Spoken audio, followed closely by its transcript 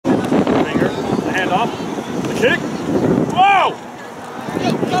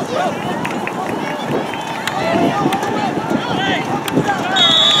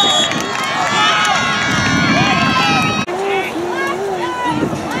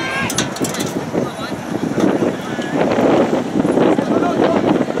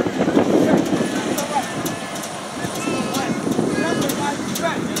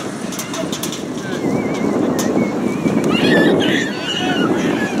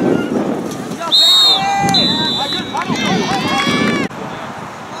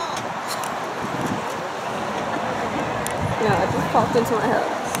Yeah, it just popped into my head.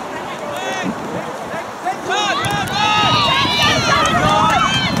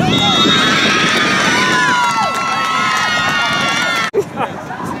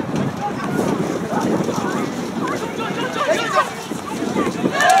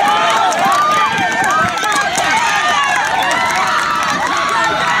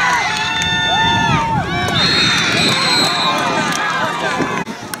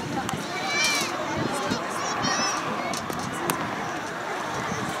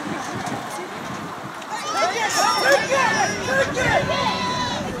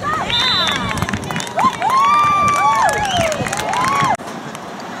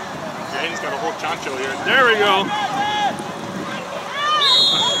 Jaden's got a whole chancho here. There we go.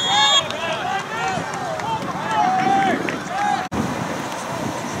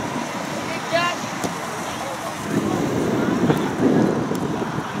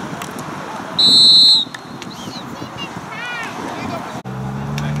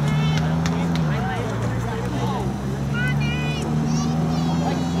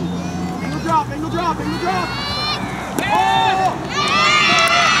 Angle drop!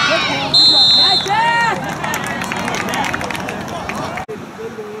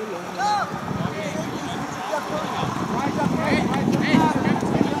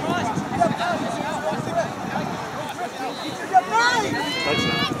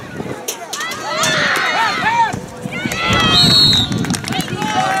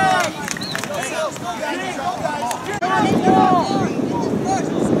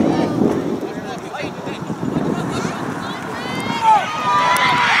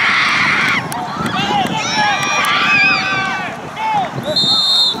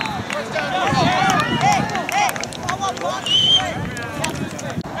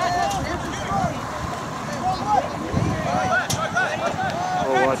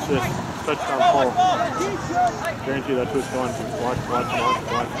 Watch this. Touchdown pole. Guarantee that's what's going to. Watch.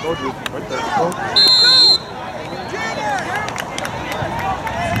 Go, dude. Right there. Go.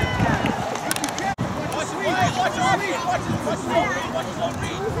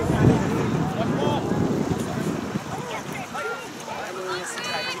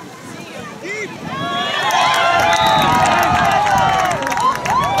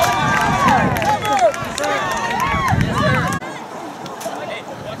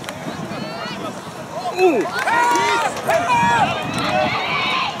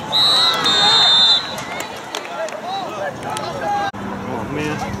 Oh,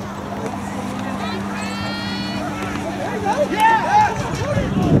 man.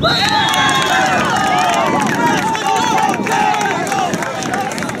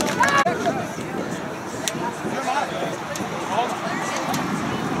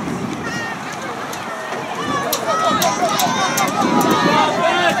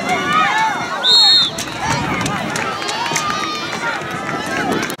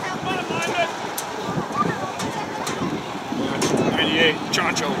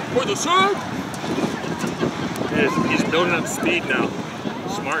 Chancho for the side. He's building up speed now.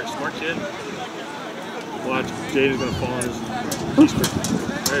 Smart kid. Watch, Jaden's gonna fall on his keeper.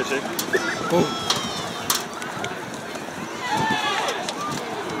 There is it. Oh.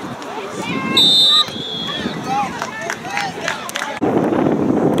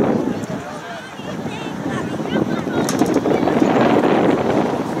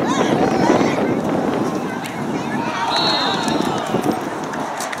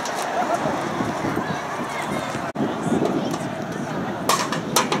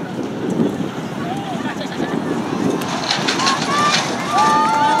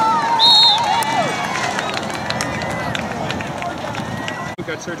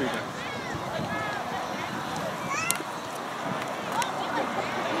 Got surgery done.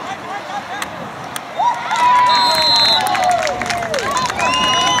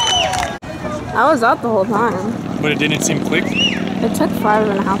 I was out the whole time. But it didn't seem quick? It took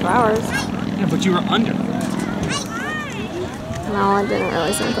 5.5 hours. Yeah, but you were under. No, it didn't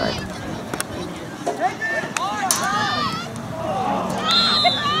really seem quick.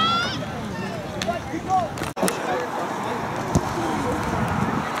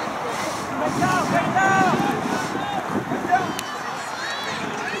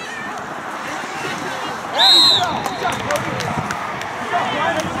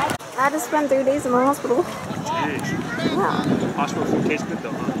 spent 3 days in the hospital. Jeez. Yeah. Hospital food tastes good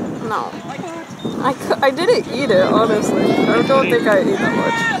though, huh? No. I didn't eat it, honestly. I don't think I ate that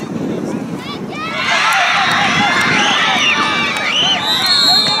much.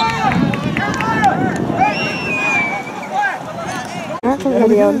 That's a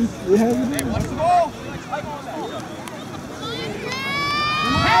video. Hey, what's the ball?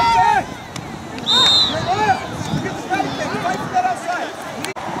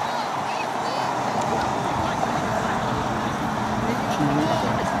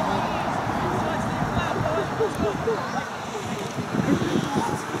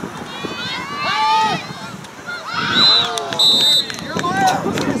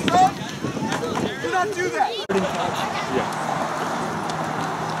 Do not do that. Yeah.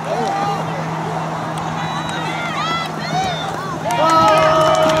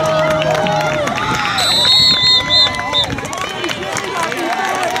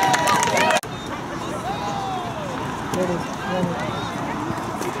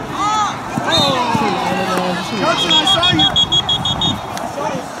 Johnson, I saw you.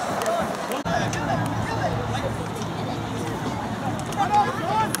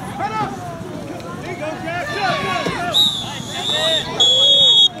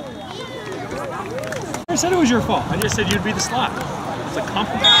 I said it was your fault. I just said you'd be the slot. It's a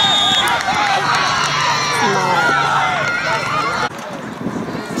compliment.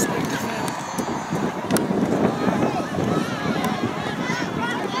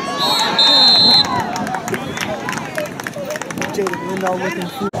 Jaden, we're now looking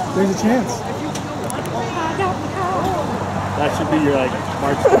for. There's a chance. That should be your like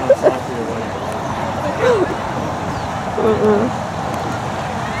march down south for your wedding.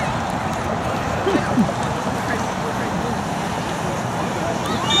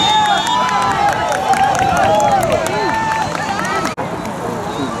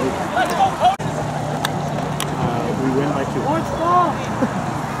 We win by 2. Watch ball.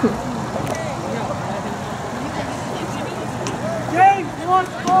 James,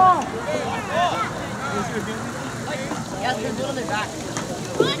 watch ball. Yes, they're doing their back.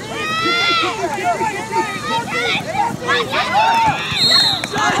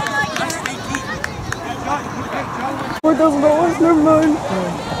 $4,000, never mind.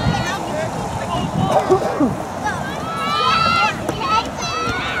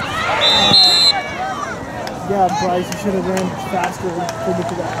 Yeah, Bryce, you should have ran faster and pulled it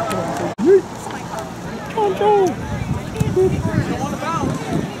to that. Come on, Joe.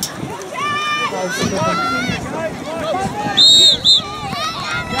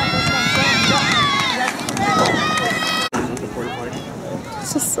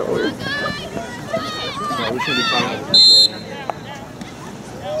 It's just so weird. Yeah, we should be calling it.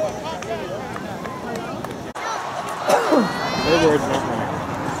 No words, no more.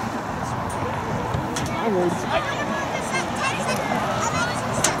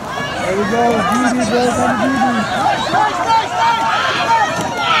 There we go. Beauty, bro. Come to beauty.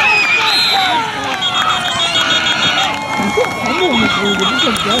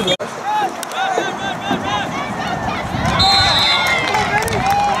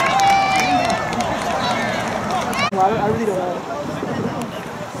 I really don't know.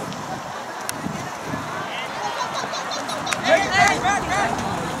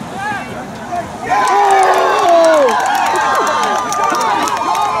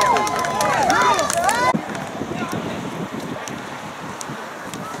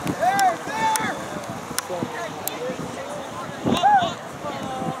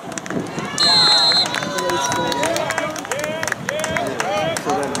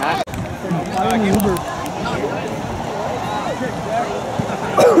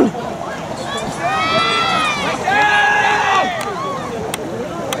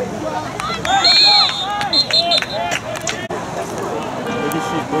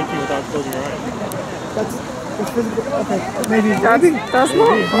 That's physical. Okay, maybe. That's not possible.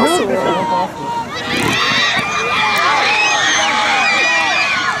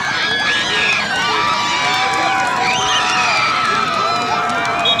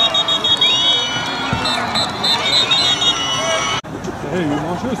 Hey, you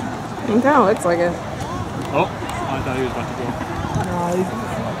want this? It kind of looks like it. Oh, I thought he was about to go. No,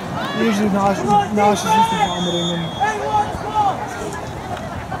 he's usually nauseous and vomiting.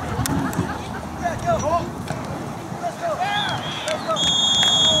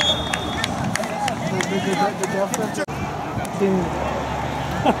 And the death thing.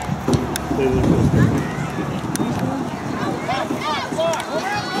 They look so scary.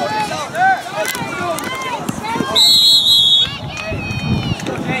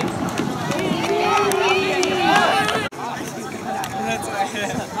 That's what I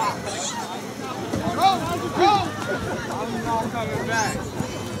had.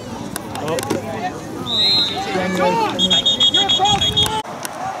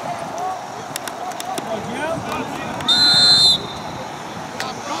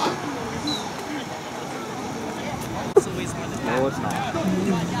 No, it's not.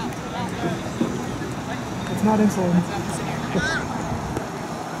 It's not insulin.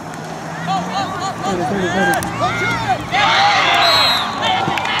 30.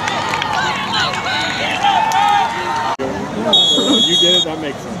 You get it, that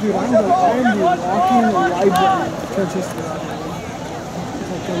makes sense. Dude, I'm the walking library church history. It's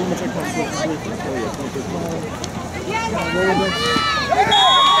like, let me check my shit.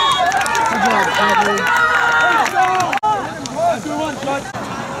 Good one, Judge.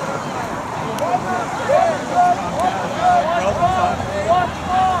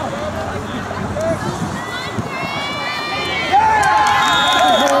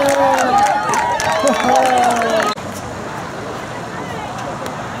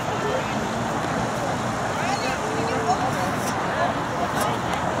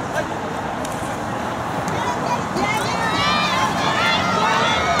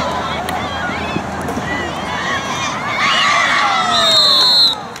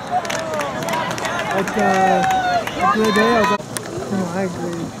 A good day, I was like, no, I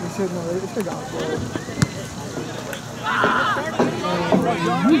agree. We should know. They should go for it.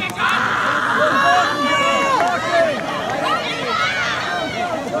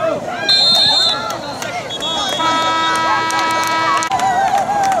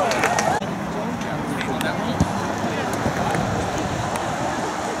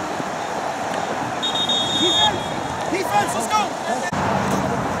 Defense, let's go!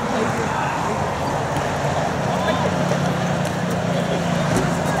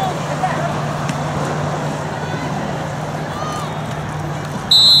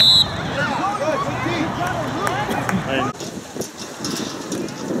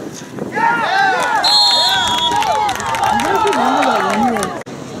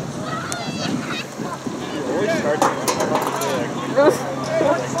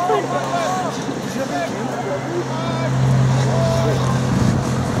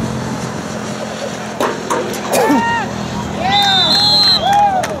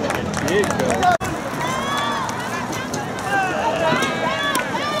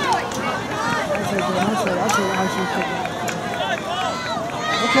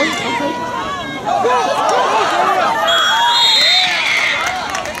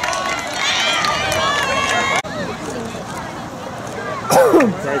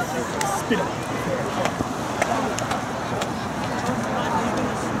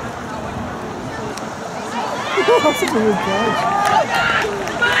 That's a weird catch.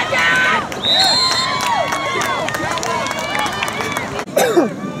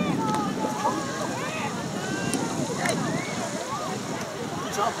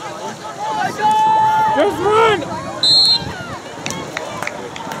 Just run!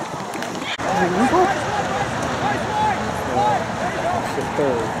 It's the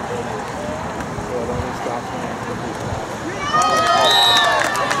third. So it only stops when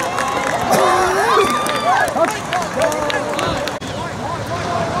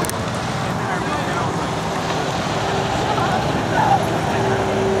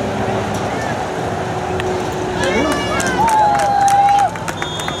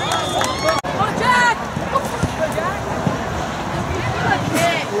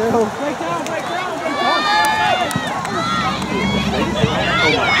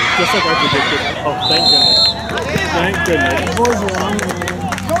just like I predicted. Oh, thank goodness. Thank goodness. Boys are on, man.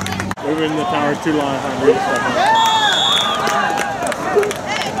 We've been in the tower too long. I'm really stuck.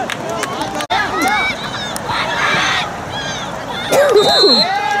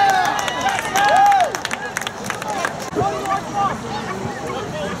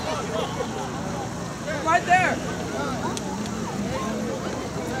 Right there!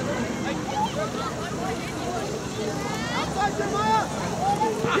 Outside Jeremiah!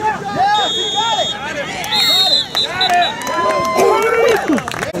 Yes, you got it! Got it! Oh,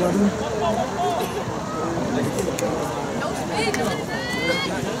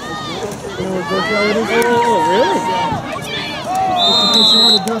 really? If you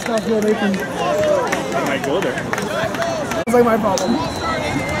want to dust off your apron, I might go there. it's like my problem.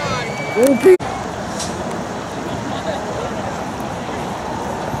 Okay.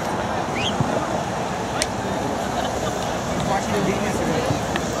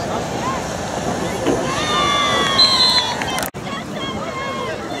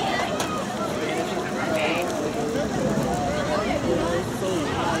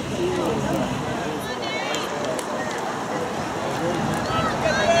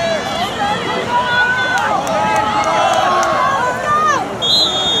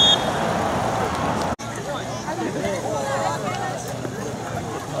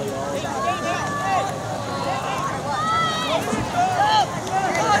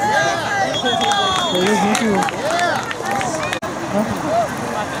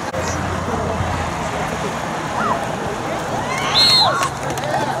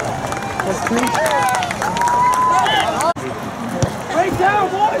 Break down,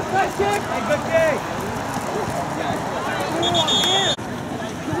 boys! Nice kick! Hey, good kick!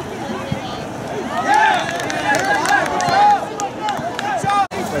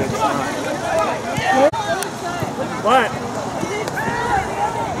 What?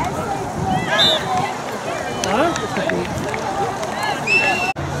 Huh?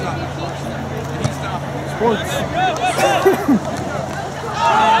 Sports.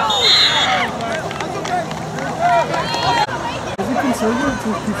 Is it conservative to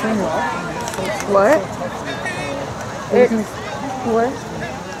keep saying it off? What? What? What?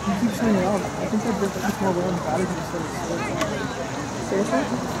 You keep saying it off. I think that it's more than battery instead of sports. Seriously?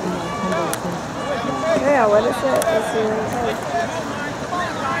 Yeah, what is it? Let's see what it says.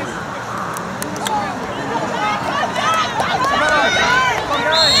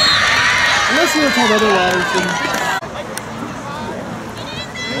 Unless you were told otherwise, then...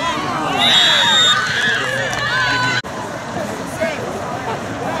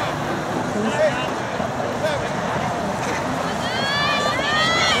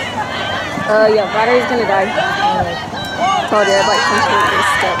 Yeah, battery's gonna die. Told you, it like completely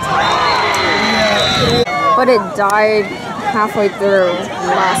stopped. But it died halfway through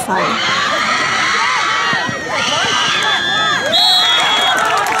last time.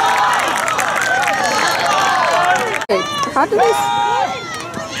 Wait, how did this?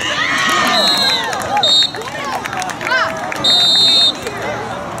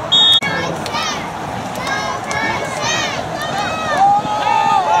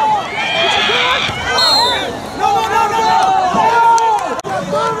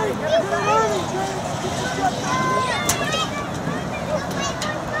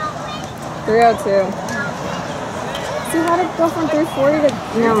 302. See, how did it go from 340 to...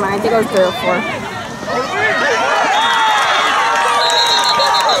 Never mind, I think it was 304.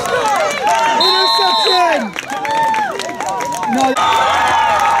 Interception! No.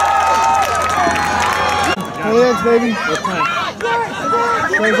 Hey, thanks, baby. What time?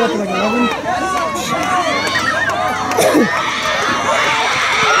 Shows up at like 11.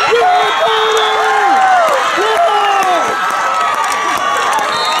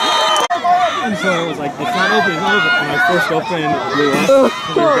 And so it was like, it's not open, it's not open. And I forced open and it blew up. So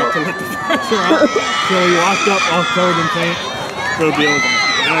we got to let the pressure out. So we walked up all covered in paint. So the deal was like,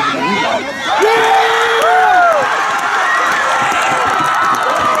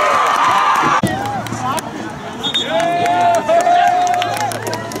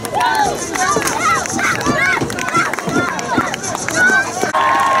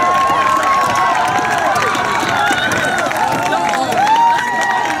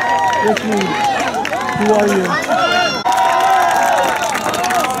 What's me? Who are you?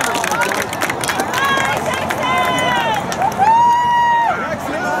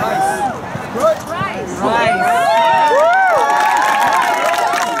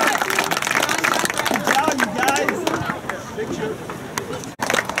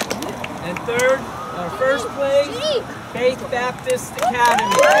 And third, our first place, Faith Baptist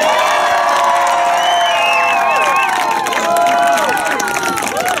Academy.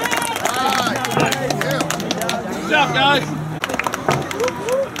 Good job, guys.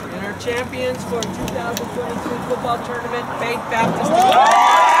 And our champions for 2022 football tournament, Faith Baptist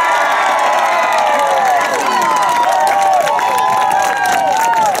Academy.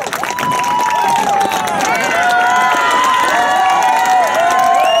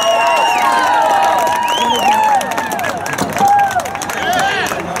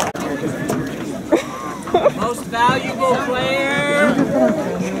 Most valuable player,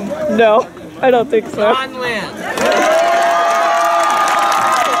 No, I don't think so. John Lynn.